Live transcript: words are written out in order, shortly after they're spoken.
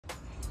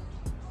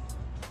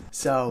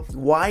So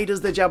why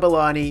does the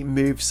Jabulani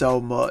move so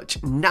much?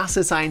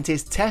 NASA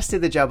scientists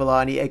tested the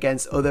Jabulani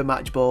against other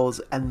match balls,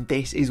 and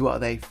this is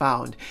what they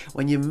found.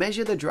 When you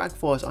measure the drag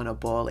force on a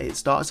ball, it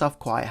starts off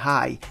quite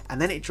high and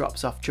then it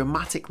drops off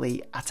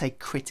dramatically at a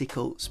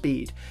critical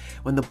speed.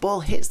 When the ball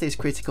hits this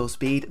critical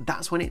speed,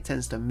 that's when it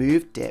tends to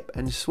move, dip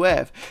and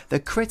swerve. The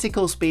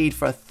critical speed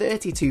for a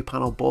 32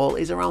 panel ball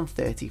is around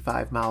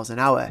 35 miles an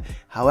hour.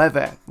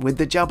 However, with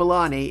the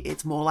Jabulani,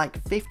 it's more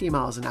like 50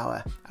 miles an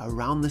hour,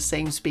 around the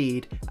same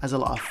speed as a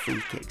lot of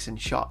free kicks and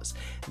shots.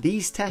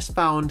 These tests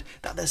found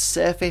that the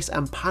surface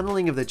and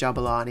paneling of the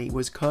Jabulani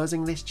was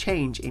causing this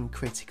change in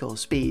critical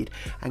speed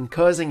and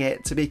causing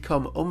it to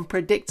become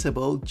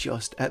unpredictable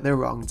just at the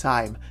wrong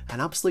time.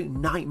 An absolute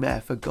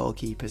nightmare for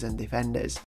goalkeepers and defenders.